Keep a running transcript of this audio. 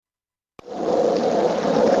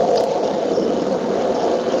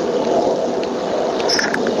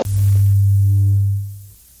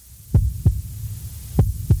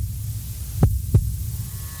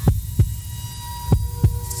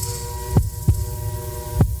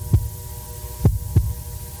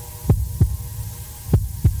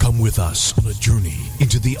with us on a journey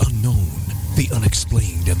into the unknown, the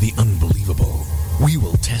unexplained, and the unbelievable. We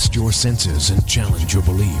will test your senses and challenge your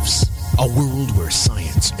beliefs. A world where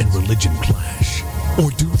science and religion clash.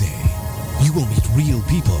 Or do they? You will meet real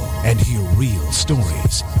people and hear real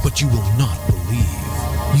stories, but you will not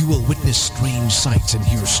believe. You will witness strange sights and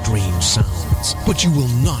hear strange sounds, but you will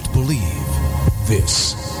not believe.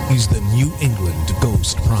 This is the New England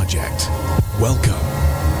Ghost Project. Welcome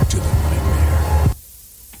to the nightmare.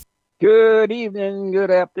 Good evening, good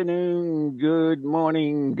afternoon, good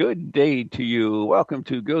morning, good day to you. Welcome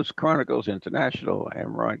to Ghost Chronicles International.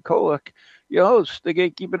 I'm Ron Kolek, your host, the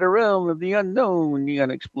gatekeeper of the realm of the unknown, the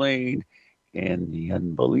unexplained, and the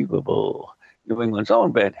unbelievable. New England's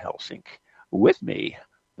own Van Helsing. With me,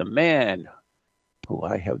 the man who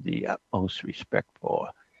I have the utmost respect for,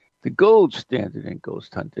 the gold standard in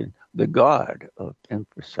ghost hunting, the god of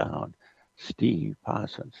infrasound, Steve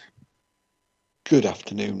Parsons. Good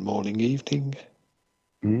afternoon, morning, evening.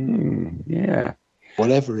 Yeah.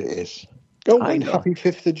 Whatever it is. Oh, and happy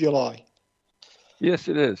 5th of July. Yes,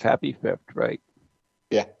 it is. Happy 5th, right?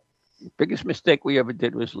 Yeah. Biggest mistake we ever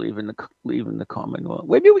did was leaving the Commonwealth.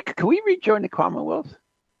 Maybe can we rejoin the Commonwealth?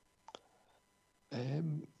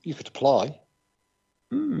 You could apply.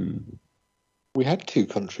 We had 2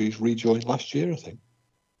 countries rejoin last year, I think.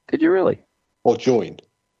 Did you really? Or join.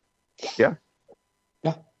 Yeah.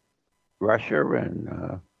 Yeah. Russia and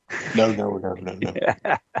No.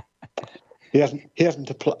 He hasn't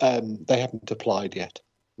applied. They haven't applied yet.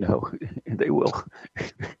 No, they will.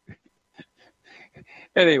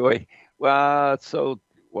 Anyway, so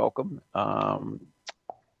welcome. Happy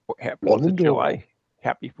 4th of July.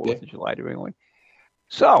 Happy 4th of July to everyone.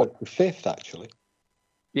 So the 5th, actually.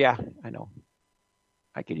 Yeah, I know.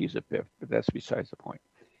 I could use a 5th, but that's besides the point.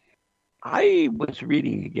 I was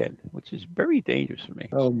reading again, which is very dangerous for me.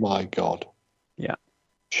 Oh my God. Yeah.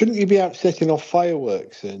 Shouldn't you be out setting off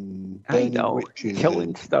fireworks and burning witches?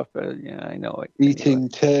 Killing stuff. Yeah, I know it. Eating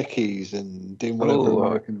turkeys and doing whatever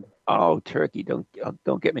American. Oh, turkey! Don't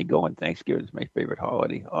get me going. Thanksgiving is my favorite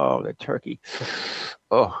holiday. Oh, the turkey.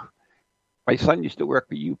 Oh, my son used to work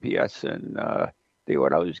for UPS, and they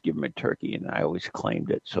would always give him a turkey, and I always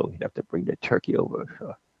claimed it. So he'd have to bring the turkey over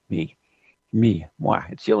for me. Moi.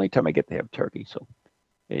 It's the only time I get to have turkey. So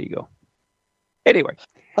there you go. Anyway,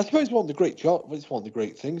 I suppose one of the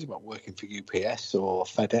great things about working for UPS or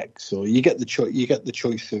FedEx, or you get the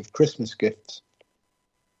choice of Christmas gifts.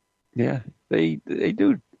 Yeah, they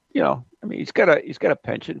do. You know, I mean, he's got a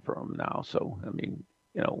pension for him now. So I mean,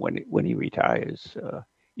 you know, when he retires,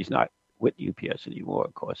 he's not with UPS anymore,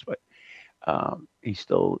 of course, but he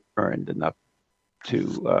still earned enough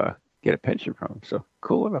to get a pension from him. So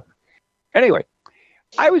cool enough. Anyway,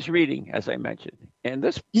 I was reading, as I mentioned, and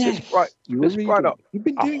this brought up. You've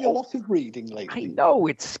been doing a lot of reading lately. I know,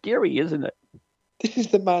 it's scary, isn't it? This is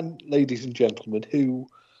the man, ladies and gentlemen, who...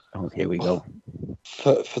 Oh, here we go.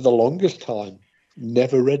 For the longest time,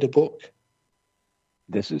 never read a book.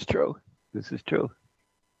 This is true. In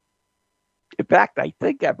fact, I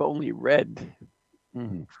think I've only read...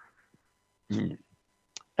 I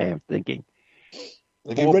am thinking.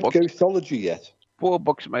 Have you read Ghostology yet? 4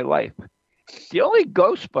 books in my life. The only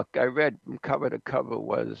ghost book I read from cover to cover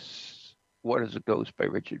was What is a Ghost by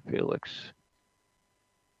Richard Felix.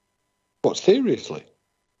 What, seriously?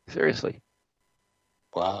 Seriously.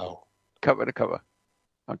 Wow. Cover to cover.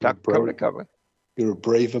 I'm talking cover to cover. You're a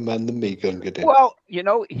braver man than me, Gunga Din. Well, you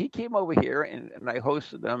know, he came over here and I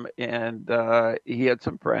hosted him, and he had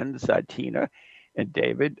some friends, Tina and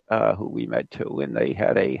David, who we met too, and they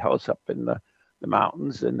had a house up in the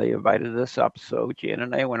mountains, and they invited us up. So Jan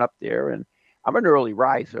and I went up there, and I'm an early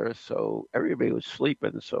riser, so everybody was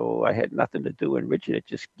sleeping, so I had nothing to do, and Richard had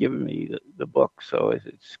just given me the book, so I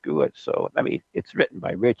said, screw it. So, I mean, it's written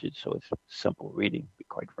by Richard, so it's simple reading,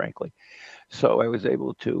 quite frankly. So I was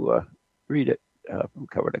able to read it from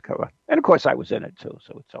cover to cover. And, of course, I was in it, too,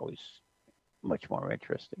 so it's always much more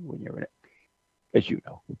interesting when you're in it, as you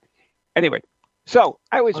know. Anyway, so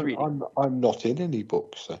I was reading. I'm not in any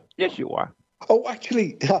books, sir. Yes, you are. Oh,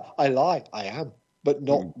 actually, I lie. I am. But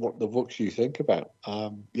not what the books you think about.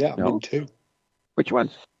 I'm in 2. Which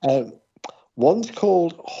ones? One's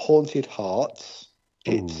called Haunted Hearts.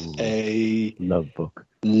 It's a love book,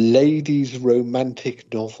 ladies'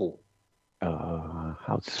 romantic novel.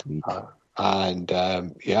 How sweet! So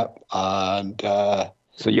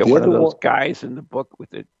you're one of those guys in the book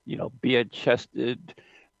with the beard-chested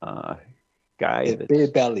guy,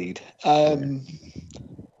 beer-bellied.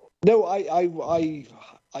 No,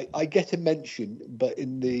 I get a mention, but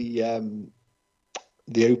in the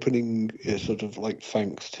opening, sort of like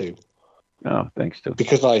thanks to. Oh, thanks to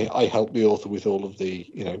because I helped the author with all of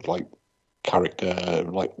the, like character,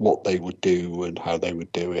 like what they would do and how they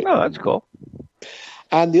would do it. Oh, that's cool.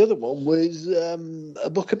 And the other one was a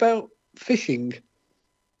book about fishing.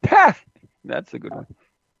 That's a good one.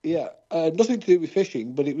 Yeah, nothing to do with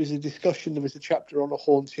fishing, but it was a discussion. There was a chapter on a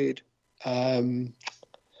haunted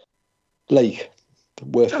lake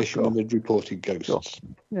where fishermen had reported ghosts.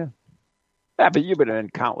 Cool. Yeah. Yeah, but you've been in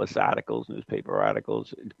countless articles, newspaper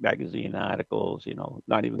articles, magazine articles,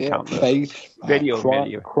 not even counting Faith, video.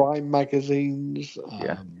 Crime magazines.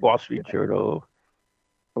 Wall Street Journal.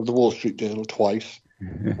 The Wall Street Journal twice.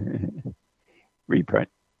 Reprint.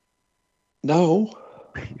 No.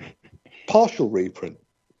 Partial reprint.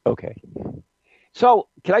 Okay. So,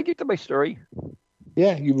 can I get to my story?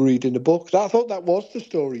 Yeah, you were reading a book. I thought that was the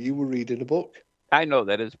story. You were reading a book. I know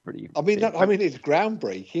that is pretty. I mean, it's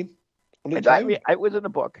groundbreaking. It was in a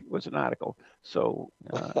book. It was an article. So,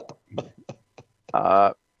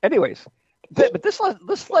 anyways, but this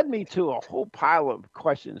led me to a whole pile of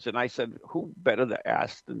questions, and I said, "Who better to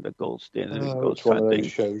ask than the gold standard in ghost hunting?"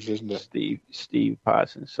 Shows, isn't it? Steve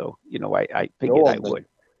Parsons. So, I figured I would.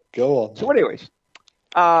 Go on. So, anyways,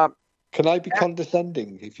 can I be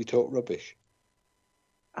condescending if you talk rubbish?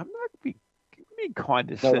 I'm not being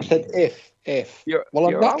condescending. No, I said if.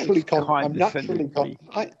 I'm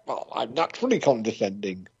naturally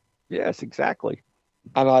condescending. Yes, exactly.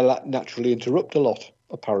 And I naturally interrupt a lot.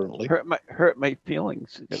 Apparently, hurt my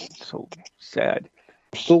feelings. It's so sad.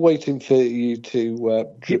 I'm still waiting for you to.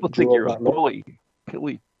 People think you're a bully. People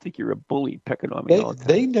think you're a bully picking on me all the time.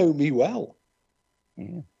 They know me well.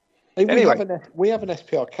 Yeah. Hey, we have an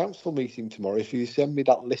SPR council meeting tomorrow. If you send me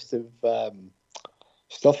that list of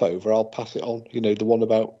stuff over, I'll pass it on. The one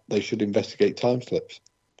about they should investigate time slips.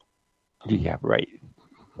 Yeah, right.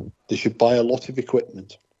 They should buy a lot of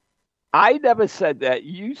equipment. I never said that.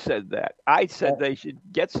 You said that. I said they should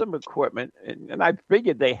get some equipment, and I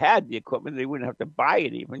figured they had the equipment. They wouldn't have to buy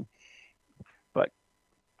it even. But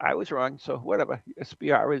I was wrong, so whatever.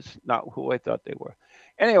 SPR is not who I thought they were.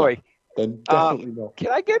 Anyway. Then definitely not.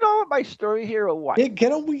 Can I get on with my story here or what? Yeah,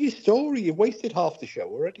 get on with your story. You've wasted half the show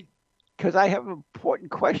already. Because I have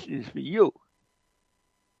important questions for you.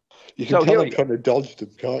 You can tell I'm trying to dodge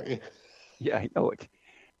them, can't you? Yeah, I know it.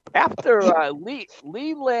 After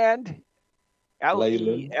Leyland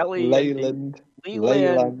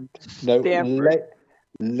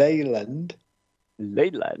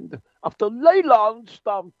After Leyland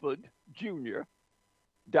Stamford Jr.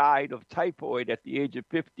 died of typhoid at the age of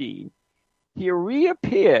 15, he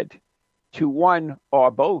reappeared to one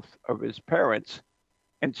or both of his parents,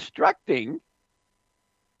 instructing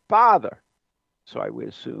father. So I would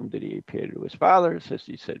assume that he appeared to his father, since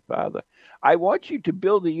he said, "Father, I want you to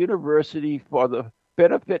build a university for the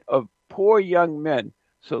benefit of poor young men,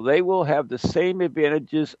 so they will have the same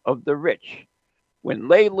advantages of the rich." When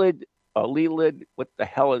Leland, what the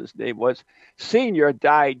hell his name was, Senior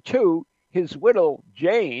died too, his widow,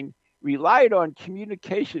 Jane, relied on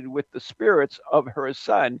communication with the spirits of her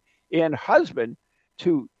son and husband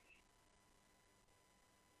to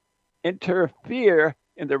interfere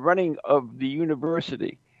in the running of the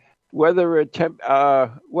university, whether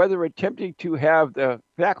attempting to have the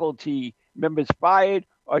faculty members fired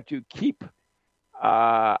or to keep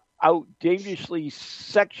out dangerously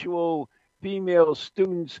sexual female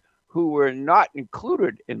students who were not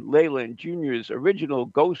included in Leyland Jr.'s original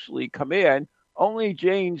ghostly command. Only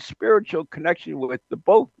Jane's spiritual connection with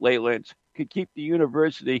both Leylands could keep the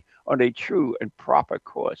university on a true and proper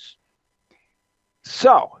course.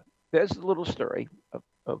 So, there's a little story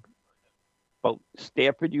about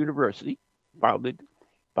Stanford University, founded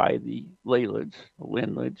by the Leylands,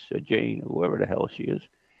 or Jane, or whoever the hell she is.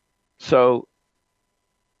 So,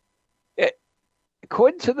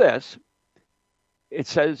 according to this, it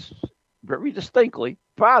says very distinctly,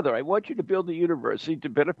 "Father, I want you to build a university to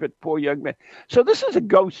benefit poor young men." So this is a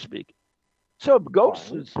ghost speaking. So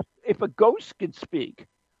if a ghost can speak,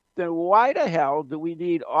 then why the hell do we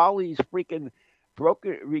need all these freaking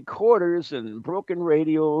broken recorders and broken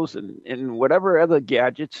radios and whatever other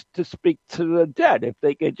gadgets to speak to the dead if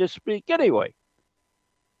they can just speak anyway?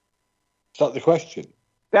 Is that the question?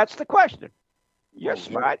 That's the question. You're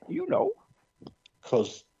smart, you know.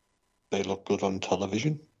 Because they look good on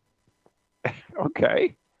television.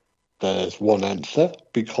 Okay. There's one answer,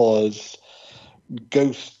 because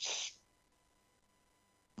ghosts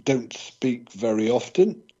don't speak very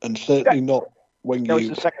often, and certainly not when That was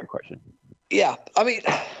the second question. Yeah, I mean,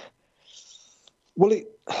 well,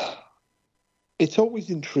 it's always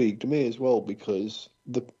intrigued me as well, because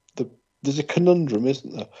there's a conundrum,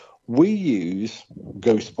 isn't there? we use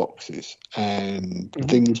ghost boxes and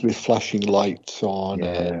things with flashing lights on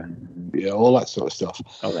and all that sort of stuff.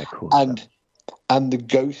 Oh, that cool and stuff. And the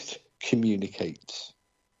ghost communicates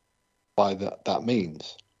by that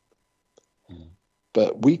means.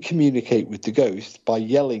 But we communicate with the ghost by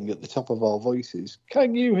yelling at the top of our voices,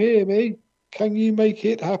 "Can you hear me? Can you make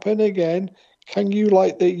it happen again? Can you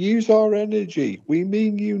use our energy? We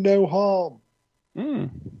mean you no harm."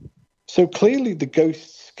 So clearly the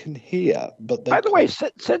ghosts can hear, but they By the way,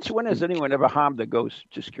 since when has anyone ever harmed a ghost?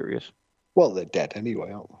 Just curious. Well, they're dead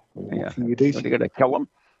anyway, aren't they? What can you do? Are they going to kill them?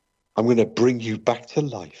 I'm going to bring you back to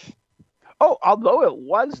life. Oh, although it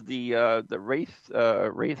was the wraith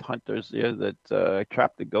hunters there that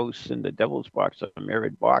trapped the ghosts in the devil's box, a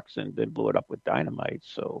mirrored box, and then blew it up with dynamite.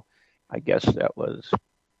 So I guess that was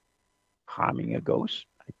harming a ghost,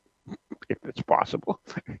 if it's possible.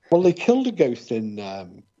 Well, they killed a ghost in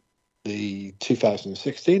the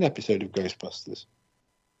 2016 episode of Ghostbusters.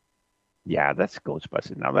 Yeah, that's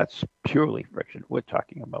Ghostbusters. Now that's purely fiction. We're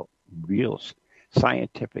talking about real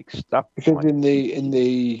scientific stuff. Because in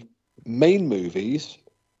the main movies,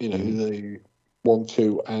 the 1,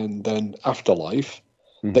 2, and then Afterlife,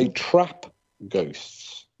 they trap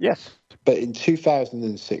ghosts. Yes. But in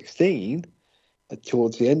 2016,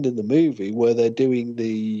 towards the end of the movie, where they're doing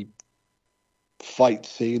the fight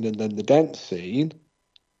scene and then the dance scene,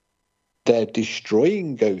 they're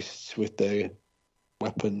destroying ghosts with their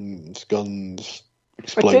weapons, guns,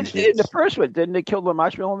 explosions. But in the first one, didn't they kill the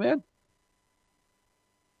Marshmallow Man?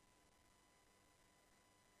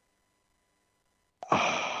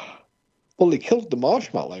 Well, they killed the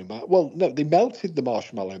Marshmallow Man. Well, no, they melted the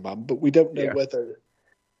Marshmallow Man, but we don't know whether...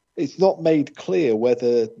 It's not made clear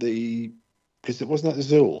whether because it wasn't at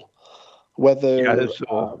Zool. Whether... Yeah,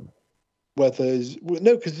 no, because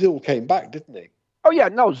Zool came back, didn't he? Oh, yeah,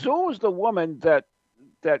 no, Zool was the woman that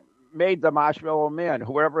made the Marshmallow Man,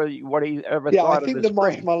 what he ever thought of. Yeah, I think the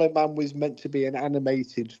Marshmallow Man was meant to be an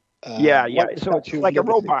animated... so it's like a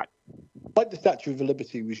robot. Like the Statue of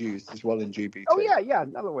Liberty was used as well in GBT. Oh, yeah,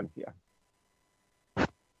 another one, yeah.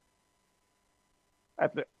 I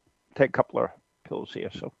have to take a couple of pills here,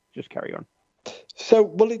 so just carry on. So,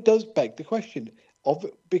 well, it does beg the question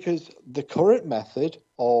because the current method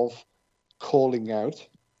of calling out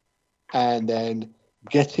and then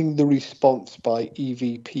getting the response by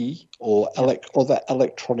EVP or other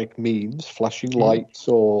electronic means, flashing lights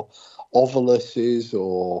or ovuluses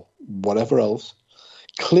or whatever else,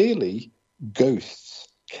 clearly ghosts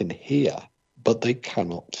can hear, but they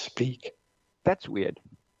cannot speak. That's weird.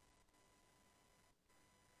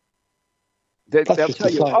 They'll tell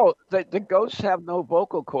you, the ghosts have no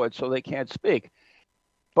vocal cords, so they can't speak.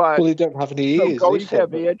 But they don't have any ears. So ghosts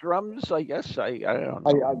have eardrums, I guess. I don't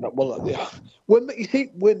know. You see,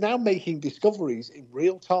 we're now making discoveries in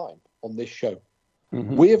real time on this show.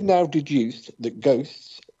 We have now deduced that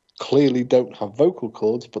ghosts clearly don't have vocal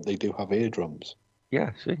cords, but they do have eardrums.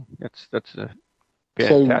 Yeah, see, that's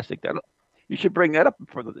fantastic. You should bring that up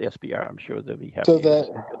for the SPR. I'm sure they'll be happy. So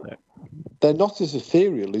they're not as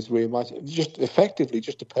ethereal as we might. Just effectively,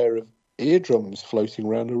 just a pair of eardrums floating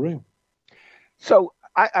around a room. So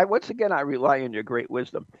I once again I rely on your great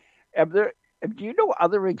wisdom. Do you know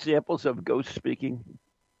other examples of ghosts speaking?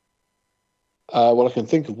 Well, I can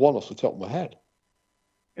think of one off the top of my head.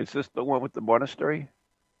 Is this the one with the monastery?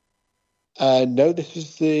 No, this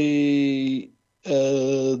is the.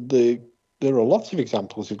 There are lots of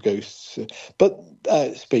examples of ghosts,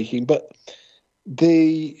 speaking. But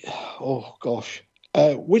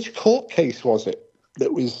which court case was it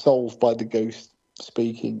that was solved by the ghost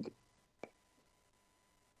speaking?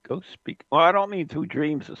 Ghost speak? Well, I don't mean through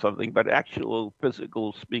dreams or something, but actual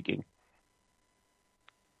physical speaking.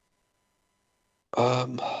 I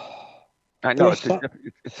know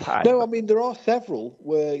it's hard. No, I mean there are several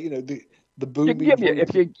where the booming.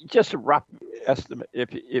 If you just a rough estimate,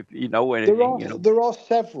 if you know anything, there are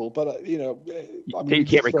several, but you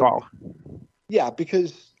can't recall. Yeah,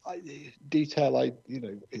 because detail.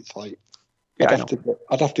 It's like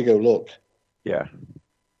I'd have to go look. Yeah,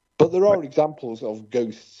 but there are examples of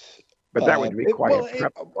ghosts. But that would require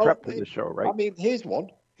prep for the show, right? I mean, here's one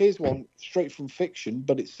straight from fiction,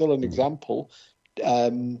 but it's still an example.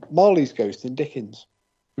 Marley's ghost in Dickens.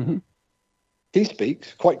 Mm-hmm. He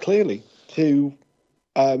speaks quite clearly to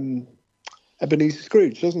Ebenezer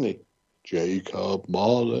Scrooge, doesn't he? Jacob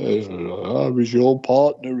Marley, I was your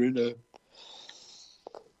partner in a...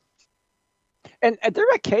 And there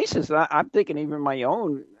are cases, I'm thinking even my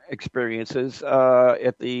own experiences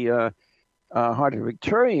at the Haunted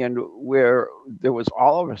Victorian, where there was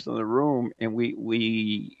all of us in the room and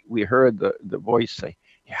we heard the voice say,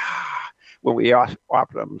 yeah, when we offered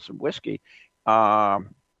them some whiskey,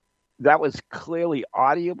 that was clearly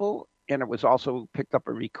audible, and it was also picked up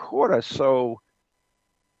a recorder. So,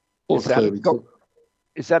 is that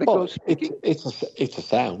a ghost speaking? It's a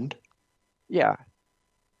sound. Yeah,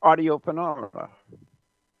 audio phenomena.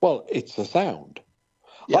 Well, it's a sound.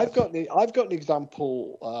 Yes. I've got an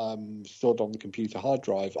example stored on the computer hard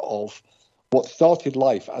drive of what started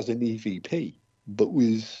life as an EVP, but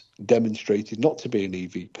was demonstrated not to be an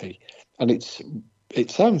EVP, and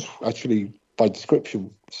it sounds actually by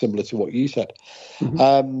description similar to what you said.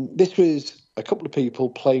 Mm-hmm. This was a couple of people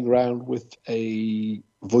playing around with a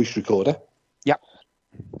voice recorder. Yep.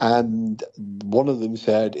 And one of them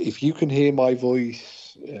said, "If you can hear my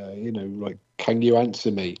voice, like, can you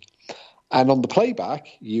answer me?" And on the playback,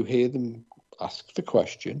 you hear them ask the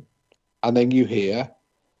question, and then you hear,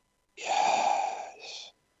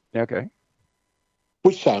 "Yes." Okay.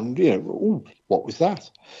 Which sound, ooh, what was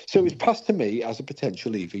that? So it was passed to me as a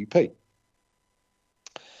potential EVP.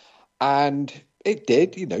 And it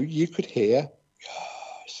did, you could hear,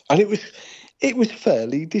 yes. And it was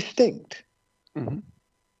fairly distinct. Mm-hmm.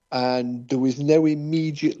 And there was no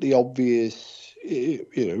immediately obvious,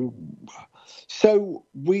 So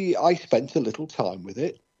I spent a little time with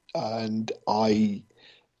it, and I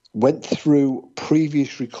went through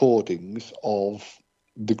previous recordings of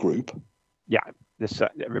the group. Yeah, this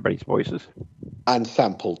everybody's voices. And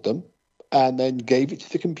sampled them, and then gave it to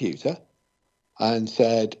the computer, and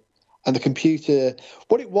said, and the computer,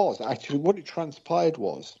 what it transpired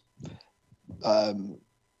was,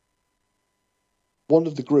 one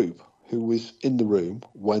of the group who was in the room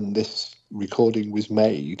when this recording was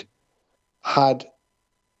made had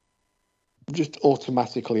just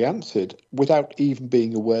automatically answered without even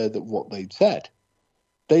being aware that what they'd said.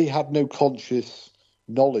 They had no conscious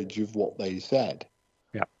knowledge of what they said.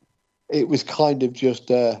 Yeah. It was kind of just,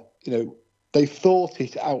 they thought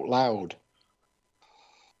it out loud.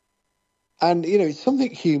 And, it's something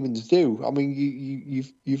humans do. I mean,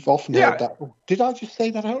 you've often heard that. Oh, did I just say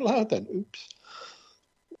that out loud then? Oops.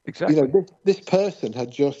 Exactly. This person had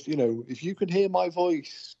just, if you can hear my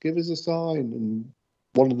voice, give us a sign. And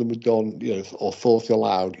one of them had gone, or thought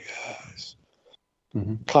aloud, yes,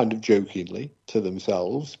 kind of jokingly to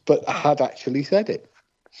themselves, but had actually said it.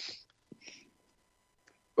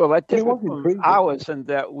 Well, that differed from ours in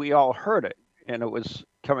that we all heard it, and it was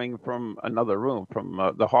coming from another room,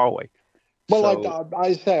 from the hallway. Well, I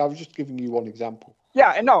was just giving you one example. Yeah,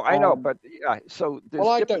 I know, but yeah. So,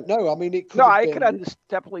 I don't know. I mean, it could. No, I could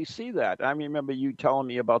definitely see that. I remember you telling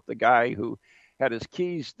me about the guy who had his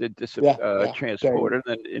keys that transported,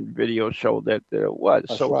 and in video showed that there was.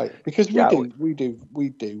 That's right. Because we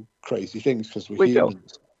do crazy things because we're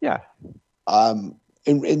humans. Do. Yeah.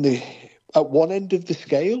 At one end of the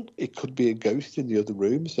scale, it could be a ghost in the other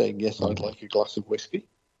room saying, "Yes, I'd like a glass of whiskey."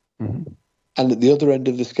 Mm-hmm. And at the other end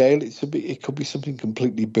of the scale, it could be something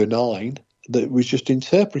completely benign that was just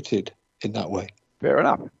interpreted in that way. Fair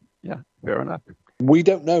enough. Yeah, fair enough. We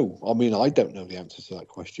don't know. I mean, I don't know the answer to that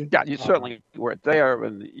question. Yeah, you certainly weren't there,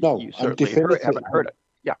 and you certainly haven't heard it.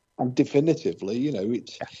 Yeah, and definitively,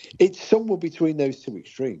 it's somewhere between those two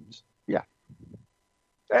extremes. Yeah,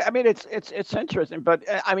 I mean, it's interesting, but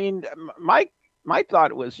I mean, my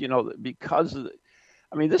thought was, because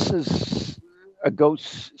this is a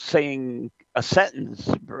ghost saying a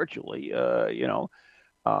sentence virtually,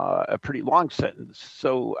 a pretty long sentence.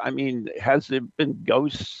 So, I mean, has there been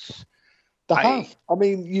ghosts? There have. I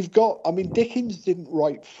mean, Dickens didn't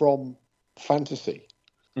write from fantasy.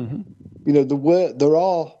 Mm-hmm. There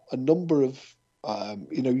are a number of,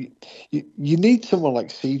 you need someone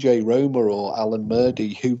like C.J. Romer or Alan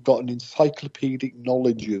Murdy who've got an encyclopedic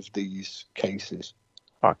knowledge of these cases.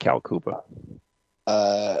 Cal Cooper.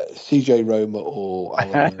 C.J. Romer or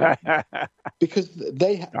Alan Murdy. Because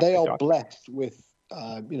they are blessed with,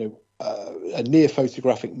 a near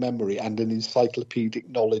photographic memory and an encyclopedic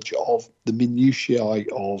knowledge of the minutiae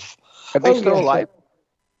of. Are they still alive?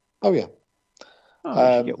 Oh yeah. Oh,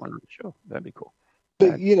 we should get one on the show. That'd be cool.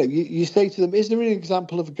 But you say to them, "Is there an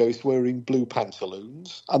example of a ghost wearing blue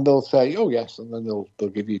pantaloons?" And they'll say, "Oh yes," and then they'll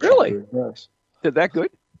give you really. They're that good?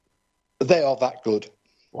 They are that good.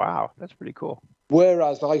 Wow, that's pretty cool.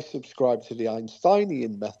 Whereas I subscribe to the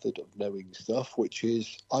Einsteinian method of knowing stuff, which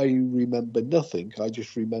is I remember nothing. I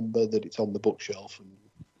just remember that it's on the bookshelf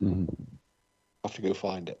and have to go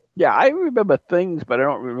find it. Yeah, I remember things, but I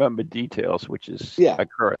don't remember details, which is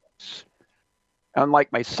occurrence.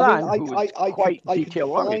 Unlike my son, who is quite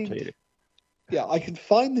detail-oriented. Yeah, I can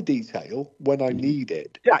find the detail when I need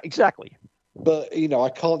it. Yeah, exactly. But, I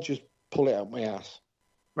can't just pull it out my ass.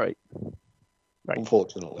 Right. Right.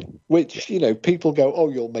 unfortunately. Which, people go, "Oh,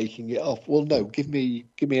 you're making it up." Well, no, give me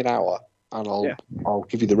an hour and I'll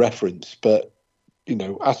give you the reference. But,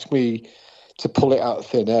 ask me to pull it out of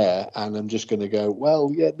thin air and I'm just going to go,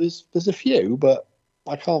 "Well, yeah, there's a few, but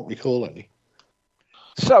I can't recall any."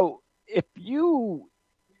 So if you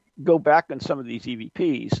go back on some of these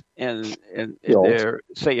EVPs and they're,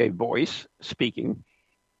 say, a voice speaking,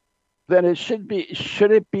 then should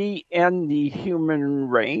it be in the human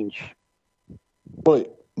range? Well,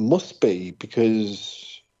 it must be,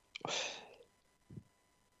 because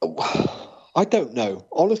I don't know.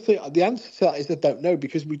 Honestly, the answer to that is I don't know,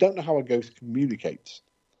 because we don't know how a ghost communicates.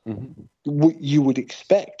 Mm-hmm. You would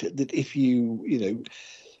expect that if you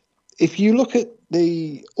look at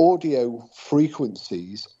the audio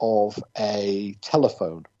frequencies of a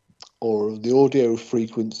telephone or the audio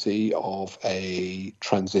frequency of a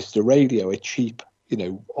transistor radio, a cheap, a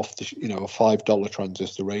 $5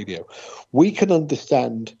 transistor radio, we can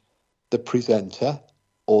understand the presenter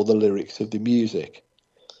or the lyrics of the music.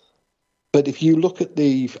 But if you look at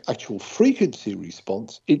the actual frequency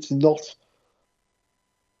response, it's not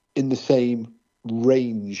in the same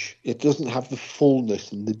range. It doesn't have the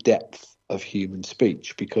fullness and the depth of human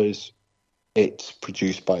speech because it's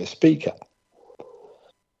produced by a speaker.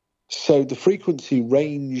 So the frequency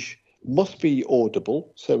range must be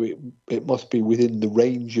audible, so it must be within the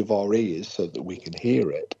range of our ears so that we can hear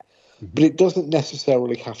it. Mm-hmm. But it doesn't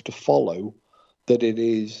necessarily have to follow that it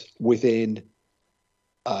is within,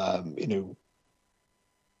 a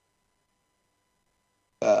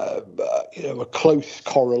close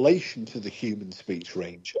correlation to the human speech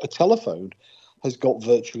range. A telephone has got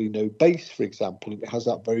virtually no bass, for example, and it has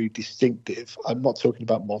that very distinctive. I'm not talking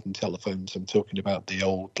about modern telephones. I'm talking about the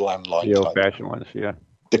old landline, the old-fashioned ones, yeah,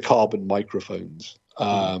 the carbon microphones.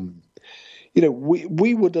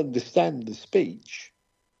 We would understand the speech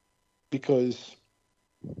because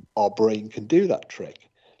our brain can do that trick.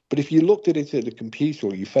 But if you looked at it at a computer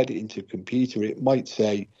or you fed it into a computer, it might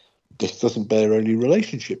say, this doesn't bear any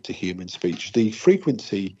relationship to human speech. The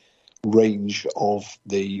frequency range of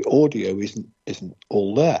the audio isn't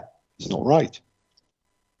all there. It's not right.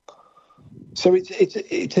 So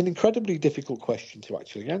it's an incredibly difficult question to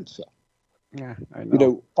actually answer. Yeah, I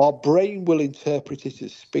know. Our brain will interpret it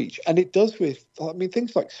as speech, and it does with,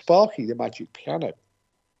 things like Sparky the Magic Piano.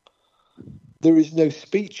 There is no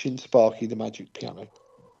speech in Sparky the Magic Piano.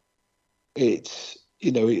 It's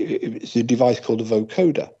it's a device called a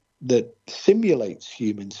vocoder that simulates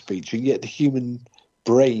human speech, and yet the human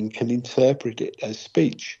brain can interpret it as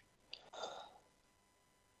speech.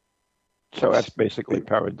 So that's basically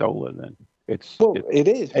pareidolia then. It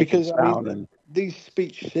is, because these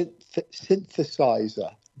speech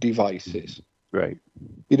synthesizer devices, right?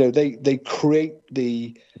 They create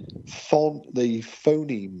the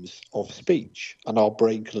phonemes of speech, and our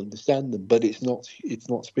brain can understand them, but it's not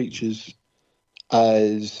speech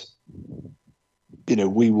as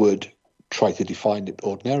we would try to define it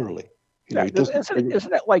ordinarily.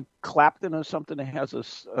 Isn't it like Clapton or something that has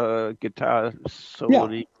this guitar solo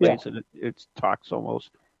that he plays and it talks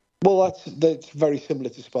almost? Well, that's very similar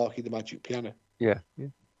to Sparky the Magic Piano. Yeah.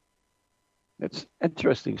 It's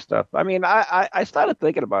interesting stuff. I started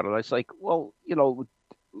thinking about it. I was like, well,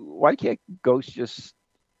 why can't ghosts just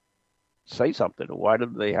say something? Why do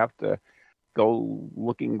they have to go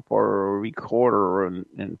looking for a recorder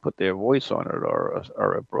and put their voice on it,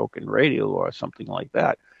 or a broken radio or something like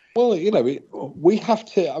that? Well, we have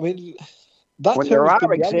to. That's when there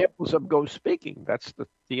are examples of ghosts speaking. That's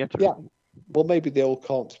the interesting. Yeah. Well, maybe they all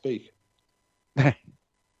can't speak.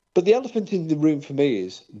 But the elephant in the room for me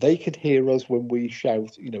is they can hear us when we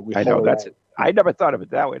shout. I know that's it. I never thought of it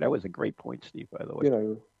that way. That was a great point, Steve. By the way.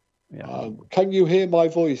 Can you hear my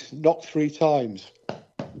voice? Knock 3 times.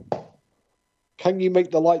 Can you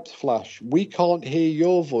make the lights flash? We can't hear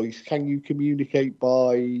your voice. Can you communicate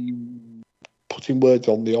by putting words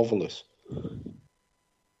on the ovilus?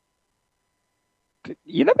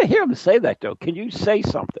 You never hear them say that, though. Can you say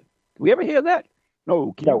something? Do we ever hear that?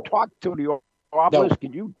 No. Can you talk to the ovilus? No.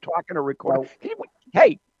 Can you talk in a recorder? No.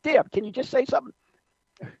 Hey, Dan, can you just say something?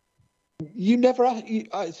 You never ask.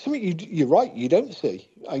 You're right. You don't see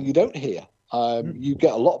and you don't hear. You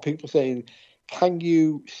get a lot of people saying, can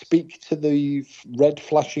you speak to the red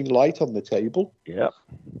flashing light on the table? Yeah.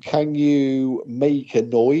 Can you make a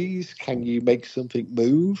noise? Can you make something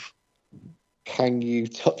move? Can you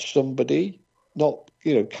touch somebody?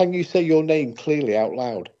 Can you say your name clearly out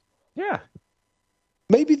loud? Yeah.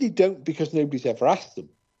 Maybe they don't because nobody's ever asked them.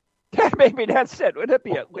 Maybe that's it. Wouldn't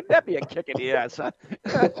that be a kick in the ass, huh?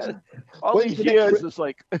 All these years, it's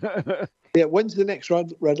like... Yeah, when's the next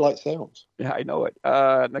red light sounds? Yeah, I know it.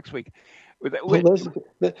 Next week.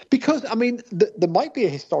 Because, I mean, there might be a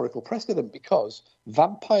historical precedent because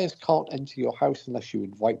vampires can't enter your house unless you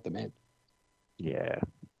invite them in. Yeah,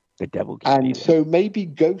 the devil can. And so maybe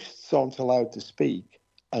ghosts aren't allowed to speak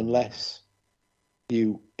unless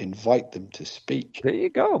you invite them to speak. There you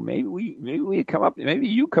go. Maybe we come up. Maybe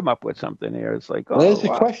you come up with something here. It's like, there's a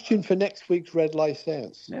question for next week's Red Light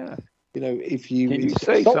Seance. Yeah. If you can you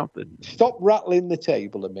say something? Stop rattling the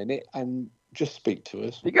table a minute and just speak to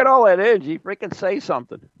us. You get all that energy, freaking say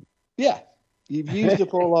something. Yeah, you've used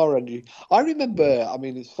up all our energy. I remember, I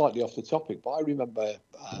mean, it's slightly off the topic, but I remember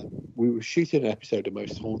we were shooting an episode of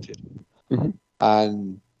Most Haunted. Mm-hmm.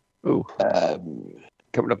 And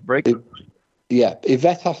coming up break.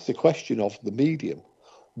 Yvette asked the question of the medium,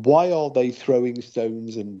 why are they throwing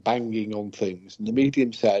stones and banging on things? And the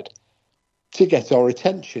medium said, to get our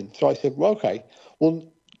attention. So I said, well, okay.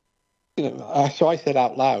 Well, so I said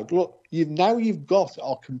out loud, look, you've got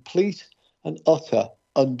our complete and utter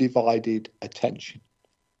undivided attention.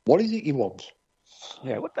 What is it you want?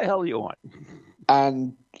 Yeah, what the hell do you want?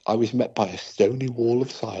 And I was met by a stony wall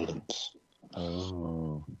of silence.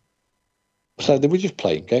 Oh. So they were just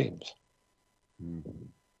playing games.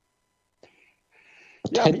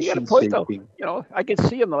 Yeah, but you got a point, though. I can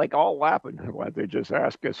see them like all laughing. Why don't they just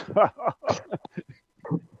ask us?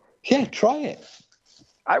 Yeah, try it.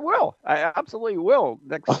 I will. I absolutely will.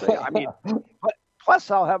 Next thing. I mean, plus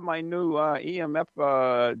I'll have my new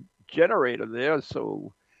EMF generator there,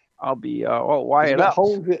 so I'll be all wired up.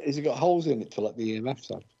 Has it got holes in it to let the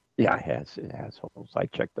EMF out? Yeah, it has holes. I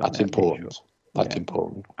checked on that. That's important. That's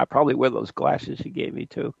important. I probably wear those glasses he gave me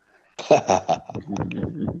too.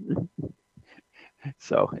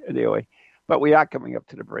 So anyway, but we are coming up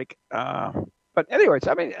to the break. But anyways,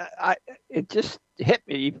 I mean, it just hit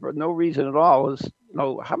me for no reason at all. Is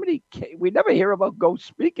how many we never hear about ghosts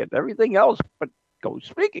speaking. Everything else but ghosts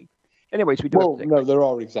speaking. Anyways, we do. Well, no, there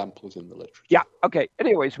are examples in the literature. Yeah. Okay.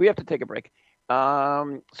 Anyways, we have to take a break.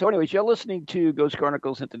 So anyways, you're listening to Ghost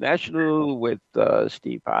Chronicles International with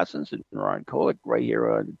Steve Parsons and Ron Kolick right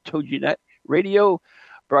here on TogiNet Radio.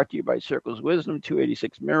 Brought to you by Circles Wisdom,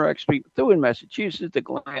 286 Merrick Street, Methuen, Massachusetts, the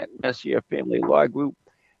Glant Messier Family Law Group,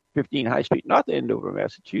 15 High Street, North Andover,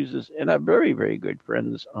 Massachusetts, and our very, very good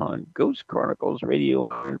friends on Ghost Chronicles Radio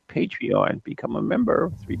on Patreon. Become a member,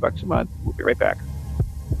 $3 a month. We'll be right back.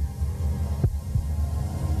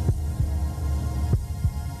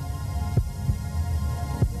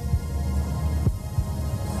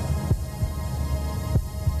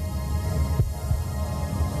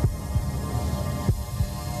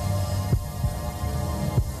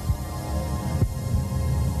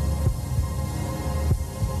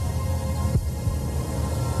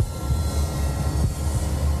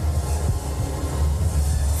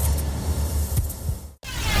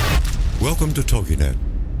 Welcome to TogiNet,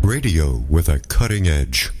 radio with a cutting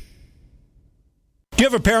edge. Do you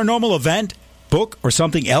have a paranormal event, book, or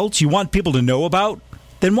something else you want people to know about?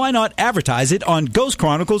 Then why not advertise it on Ghost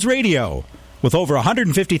Chronicles Radio? With over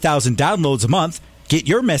 150,000 downloads a month, get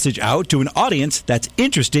your message out to an audience that's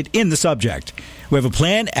interested in the subject. We have a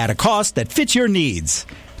plan at a cost that fits your needs.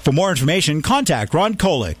 For more information, contact Ron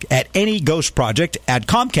Kolick at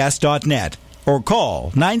anyghostproject@comcast.net or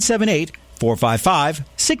call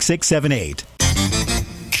 978-455-6678.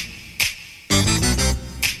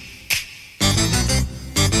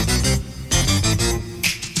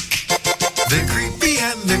 They're creepy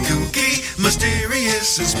and they're kooky,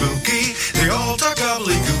 mysterious and spooky. They all talk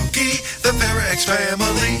gobbledygooky, the Parax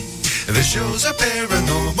family. The shows are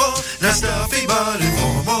paranormal, not stuffy but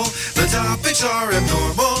informal. The topics are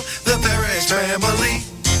abnormal, the Parax family.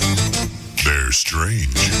 They're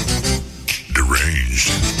strange,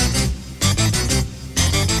 deranged,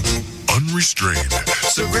 unrestrained.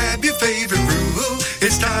 So grab your favorite brew,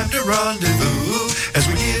 it's time to rendezvous as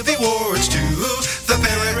we give awards to the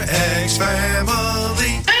Parax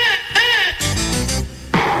family.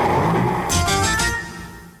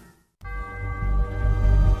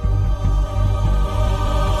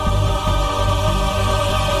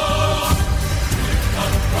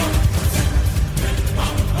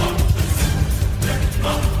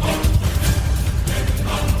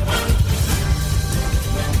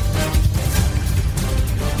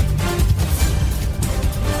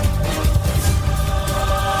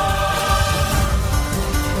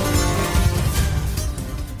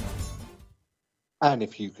 And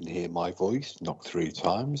if you can hear my voice knock 3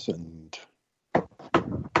 times and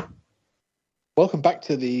Welcome back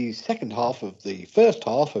to the second half of the first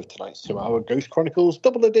half of tonight's 2-hour Ghost Chronicles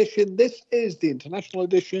double edition. This is the international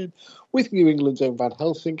edition with New England's own Van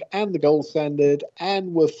Helsing and the Gold Standard,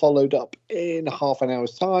 and we're followed up in half an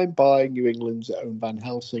hour's time by New England's own Van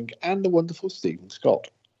Helsing and the wonderful Stephen Scott.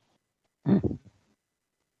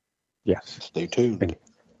 Yes. Stay tuned.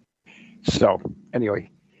 So, anyway,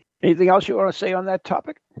 anything else you want to say on that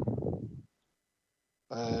topic?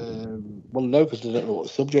 Well, no, because I don't know what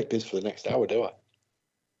the subject is for the next hour, do I?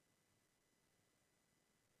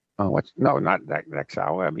 Oh, not that next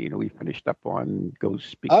hour. I mean, we finished up on Ghost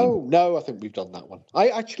Speaking. Oh, no, I think we've done that one. I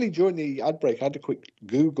actually, during the ad break, I had a quick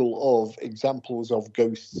Google of examples of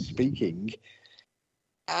ghosts speaking,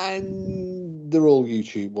 and they're all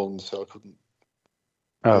YouTube ones, so I couldn't.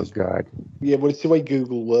 Oh, God. Yeah, well, it's the way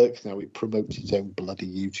Google works now. It promotes its own bloody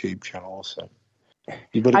YouTube channel, so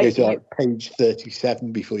you've got to go to like page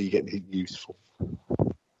 37 before you get anything useful.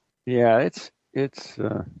 Yeah, it's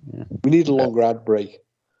yeah. We need a longer ad break.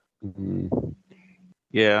 Mm-hmm.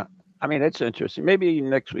 Yeah, I mean, it's interesting. Maybe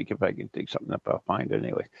next week, if I can dig something up, I'll find it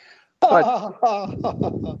anyway. But,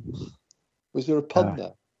 was there a pun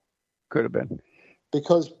there? Could have been.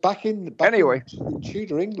 Because back in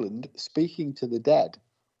Tudor England, speaking to the dead,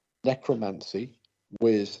 necromancy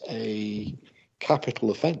was a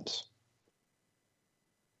capital offence.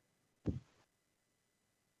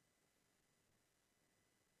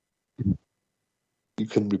 You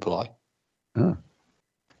can reply. Huh.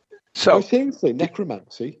 So seriously,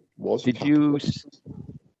 necromancy was. Did you?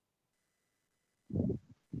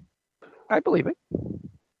 I believe it.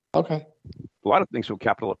 Okay. A lot of things were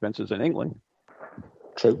capital offences in England.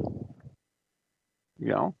 True. You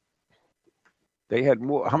know, they had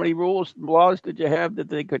more. How many laws did you have that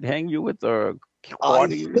they could hang you with, or I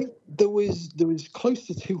think there was close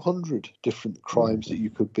to 200 different crimes that you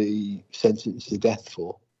could be sentenced to death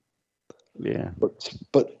for. Yeah.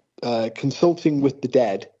 But consulting with the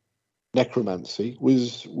dead, necromancy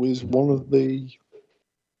was one of the,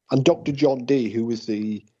 and Dr. John Dee, who was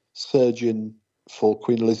the surgeon for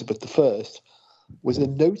Queen Elizabeth I, was a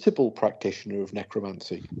notable practitioner of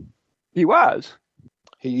necromancy. He was.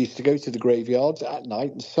 He used to go to the graveyards at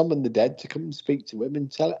night and summon the dead to come and speak to him and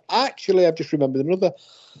tell. Actually, I've just remembered another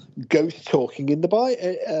ghost talking in the Bible.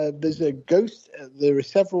 There's a ghost. There are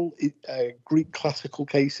several Greek classical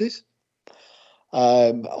cases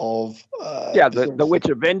of. The Witch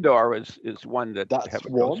of Endor is one that. That's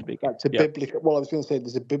one. That's a biblical. Well, I was going to say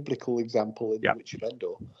there's a biblical example in the Witch of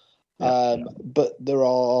Endor. But there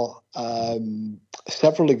are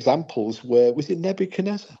several examples where, was it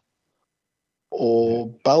Nebuchadnezzar or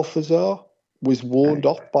Balthazar was warned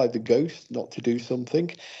off by the ghost not to do something.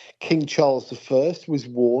 King Charles I was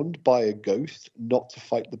warned by a ghost not to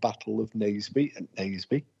fight the Battle of Naseby at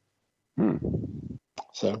Naseby.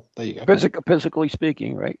 So there you go. Physically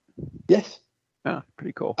speaking, right? Yes. Yeah,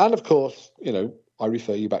 pretty cool. And of course, I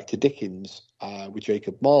refer you back to Dickens with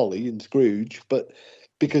Jacob Marley and Scrooge, but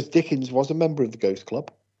because Dickens was a member of the Ghost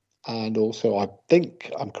Club, and also I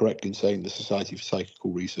think I'm correct in saying the Society for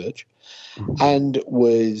Psychical Research, and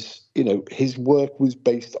was, his work was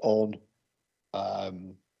based on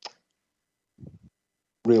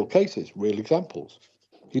real cases, real examples.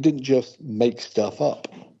 He didn't just make stuff up.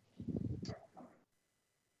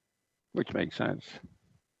 Which makes sense.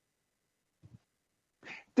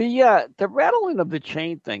 The rattling of the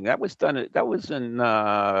chain thing, that was in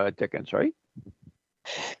Dickens, right?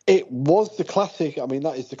 It was the classic. I mean,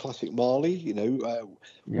 that is the classic Marley.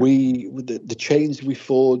 The chains we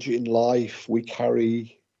forge in life, we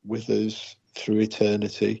carry with us through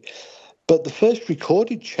eternity. But the first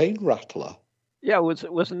recorded chain rattler,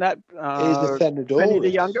 wasn't that is Athenodorus. Pliny the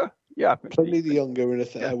Younger? Yeah, Pliny the Younger,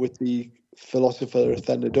 with the philosopher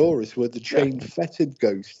Athenodorus, where the chain-fettered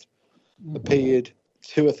ghost appeared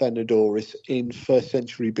to Athenodorus in 1st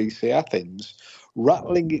century BC Athens,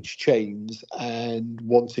 rattling its chains and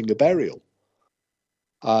wanting a burial.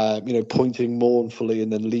 Pointing mournfully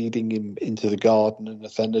and then leading him into the garden, and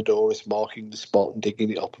Athenodorus marking the spot and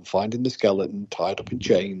digging it up and finding the skeleton tied up in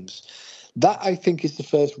chains. That, I think, is the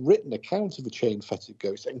first written account of a chain-fettered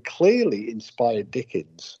ghost, and clearly inspired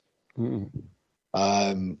Dickens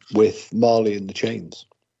with Marley and the Chains.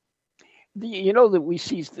 That we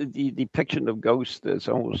see the depiction of ghosts as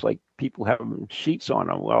almost like people having sheets on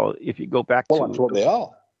them. Well, if you go back that's what they are.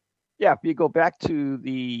 Yeah, if you go back to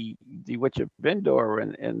the Witch of Endor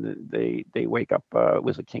and they wake up,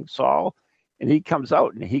 was it King Saul? And he comes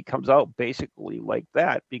out basically like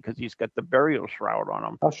that because he's got the burial shroud on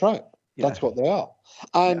him. That's right. Yeah. That's what they are.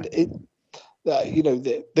 And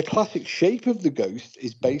the classic shape of the ghost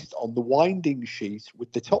is based on the winding sheet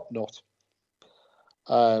with the top knot.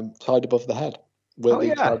 tied above the head.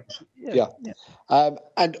 Yeah.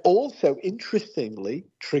 And also, interestingly,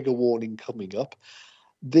 trigger warning coming up,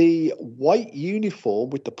 the white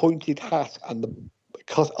uniform with the pointed hat and the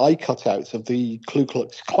eye cutouts of the Ku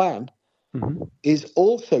Klux Klan is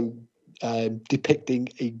also depicting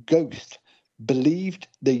a ghost. Believed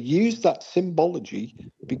they used that symbology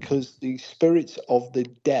because the spirits of the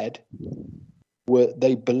dead would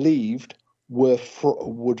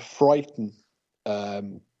frighten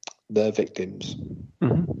their victims,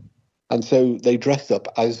 and so they dressed up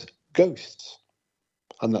as ghosts,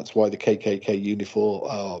 and that's why the KKK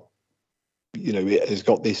uniform, it has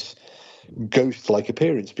got this ghost-like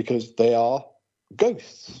appearance because they are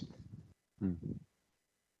ghosts.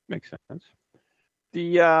 Makes sense.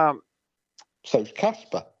 The So it's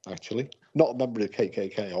Casper, actually, not a member of the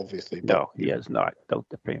KKK, obviously. But, no, he has not. Don't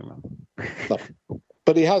defame him. No.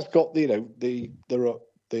 But he has got the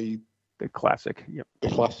classic. Yep. The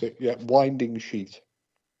classic, winding sheet.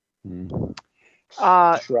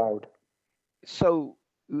 Shroud. So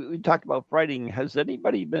we talked about frighting. Has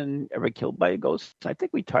anybody been ever killed by a ghost? I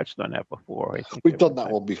think we touched on that before. I think we've done that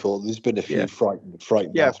one before. There's been a few frightened.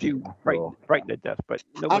 Yeah, a few frightened to death. But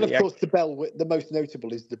and of course, the most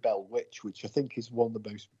notable is the Bell Witch, which I think is one of the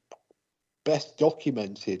best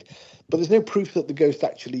documented. But there's no proof that the ghost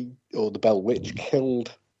or the Bell Witch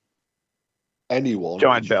killed anyone.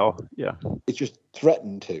 John Bell, yeah. It's just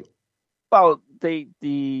threatened to. Well, the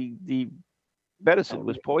medicine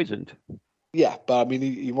was poisoned. Yeah, but I mean,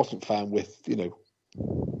 he wasn't found with,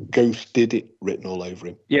 ghost did it written all over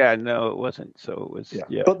him. Yeah, no, it wasn't. So it was,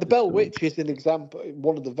 yeah. But the Bell Witch is an example,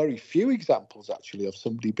 one of the very few examples, actually, of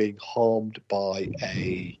somebody being harmed by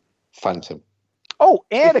a phantom. Oh,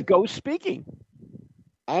 and a ghost speaking.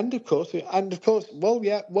 And of course,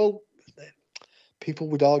 people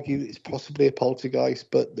would argue it's possibly a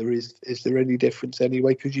poltergeist, but is there any difference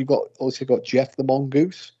anyway? Because you've also got Jeff the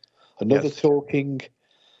Mongoose, another talking.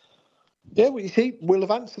 Yeah, well, you see, we'll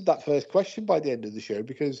have answered that first question by the end of the show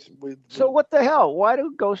because. So what the hell? Why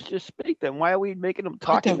do ghosts just speak then? Why are we making them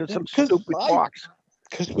talk into some stupid box?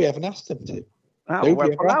 Because we haven't asked them to. Oh,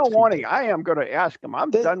 well, from now on, I am going to ask them. I'm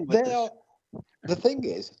done with this. The thing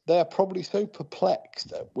is, they're probably so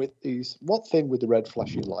perplexed with these. What thing with the red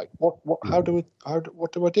flashing light? What do I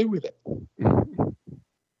do with it? What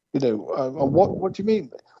do you mean?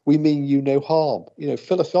 We mean no harm.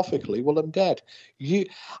 Philosophically, well, I'm dead.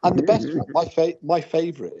 And the best one, my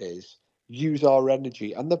favorite is use our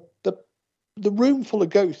energy. And the room full of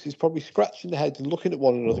ghosts is probably scratching their heads and looking at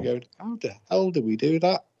one another, going, "How the hell do we do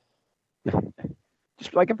that?"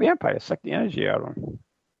 Just like a vampire, suck the energy out of them.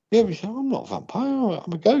 Yeah, we say, I'm not a vampire,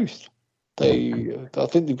 I'm a ghost. I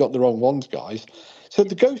think they've got the wrong ones, guys. So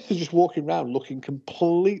the ghosts are just walking around looking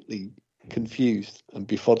completely confused and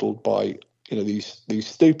befuddled by, these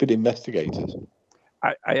stupid investigators.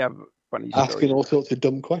 I have a funny story. Asking all sorts of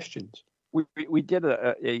dumb questions. We did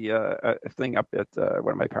a thing up at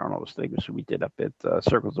one of my paranormal things. We did up at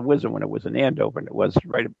Circles of Wisdom when it was in Andover, and it was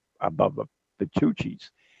right above the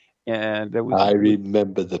Bertucci's. And there was. I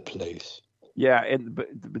remember the place. Yeah, and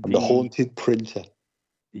the haunted printer.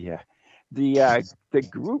 Yeah, the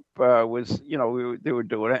group was, they were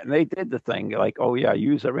doing it, and they did the thing like, oh yeah,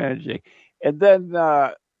 use our energy, and then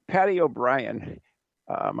Patty O'Brien,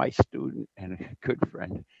 my student and a good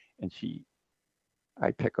friend, and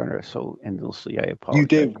I pick on her so endlessly. I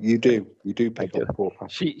apologize. You do pick on poor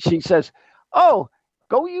Patty. She says, "Oh,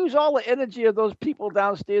 go use all the energy of those people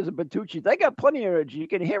downstairs at Bertucci. They got plenty of energy. You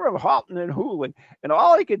can hear them halting and hooling." And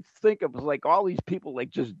all I could think of was like all these people like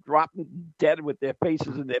just dropping dead with their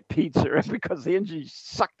faces in their pizza because the energy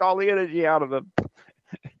sucked all the energy out of them.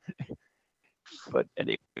 But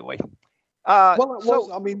anyway. I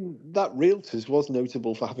mean, that Realtors was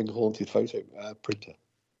notable for having a haunted photo printer.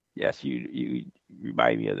 Yes, you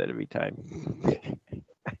remind me of that every time.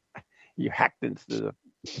 You hacked into the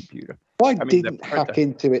computer. I didn't hack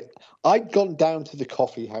into it. I'd gone down to the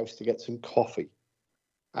coffee house to get some coffee.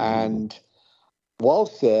 And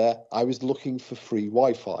whilst there, I was looking for free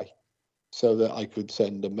Wi-Fi so that I could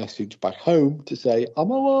send a message back home to say, I'm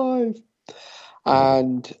alive.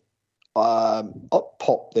 And up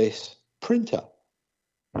popped this printer,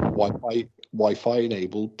 Wi-Fi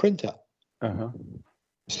enabled printer. Uh-huh.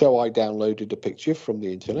 So I downloaded a picture from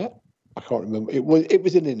the internet. I can't remember. It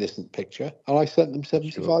was an innocent picture, and I sent them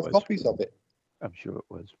 75 copies of it. I'm sure it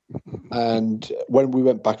was. And when we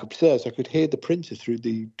went back upstairs, I could hear the printer through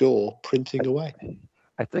the door printing away.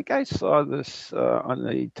 I think I saw this on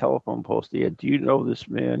the telephone post here. Do you know this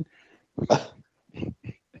man?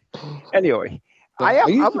 Anyway, I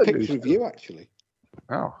used a picture of you, actually.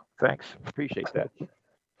 Oh, thanks. Appreciate that.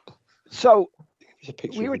 So, It's a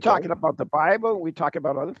picture We of were a talking goat. about the Bible. We talk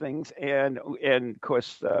about other things, and of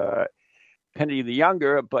course, Henry the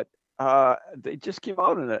Younger. But they just came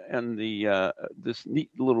out in the this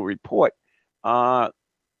neat little report, and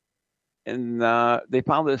they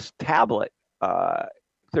found this tablet,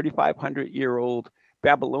 3,500-year-old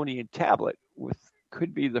Babylonian tablet, with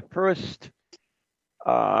could be the first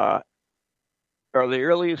or the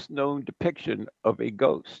earliest known depiction of a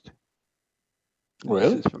ghost.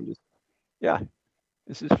 Really? This is from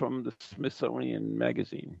this is from the Smithsonian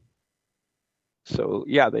Magazine. So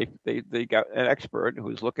yeah, they got an expert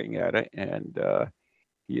who's looking at it, and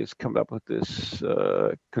he has come up with this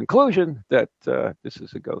conclusion that this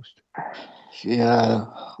is a ghost. Yeah,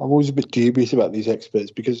 I'm always a bit dubious about these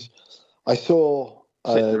experts because I saw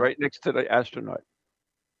Sitting right next to the astronaut.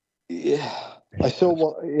 Yeah, I saw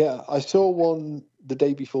one. Yeah, I saw one the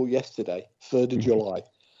day before yesterday, 3rd of July,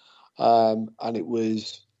 and it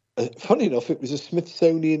was funny enough. It was a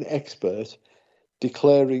Smithsonian expert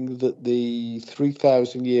declaring that the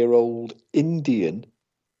 3,000-year-old Indian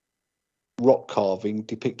rock carving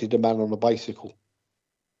depicted a man on a bicycle.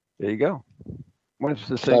 There you go. What if it's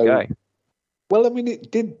the same guy? Well, I mean,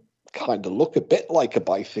 it did kind of look a bit like a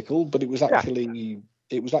bicycle, but it was actually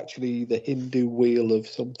the Hindu wheel of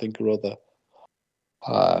something or other.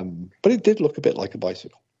 But it did look a bit like a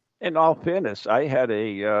bicycle. In all fairness, I had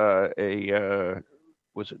a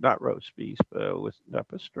was it not roast beef? Was not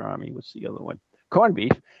pastrami? What's the other one? Corned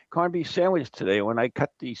beef sandwich today. When I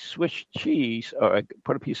cut the Swiss cheese, or I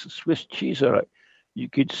put a piece of Swiss cheese on it, you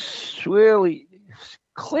could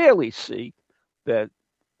clearly see that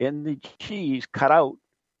in the cheese cut out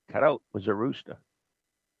was a rooster.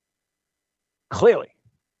 Clearly,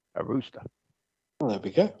 a rooster. Well, there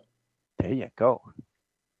we go. There you go.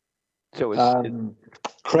 So it's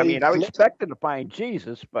Craig, I mean, I was expecting to find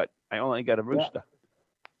Jesus, but I only got a rooster.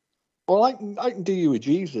 Well, I can do you a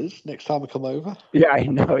Jesus next time I come over. Yeah, I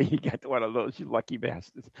know. You got one of those, you lucky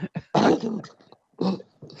bastards. I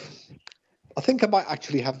think I might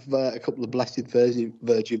actually have a couple of Blessed Virgin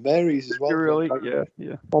Marys as well. Really?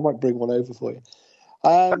 Yeah. I might bring one over for you.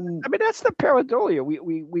 I mean, that's the pareidolia.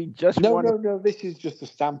 We just No. This is just a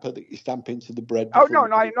stamper that you stamp into the bread. Oh no,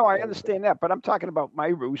 I know, I understand that, but I'm talking about my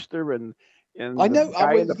rooster and I know. the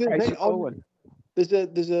guy in the bicycle. There's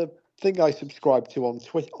a thing I subscribe to on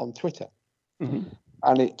Twitter, mm-hmm.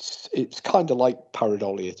 and it's kind of like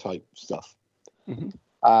pareidolia type stuff, mm-hmm.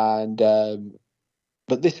 and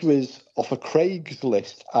but this was off a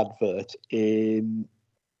Craigslist advert in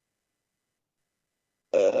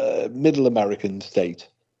middle American state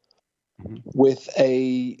mm-hmm. with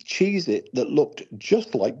a Cheez-It that looked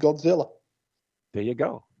just like Godzilla. There you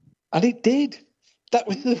go. And it did. That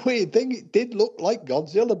was the weird thing. It did look like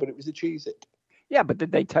Godzilla, but it was a Cheez-It. Yeah, but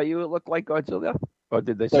did they tell you it looked like Godzilla? Or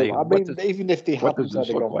did they say... No, I mean, even if they hadn't said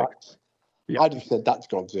it, like? I'd have said that's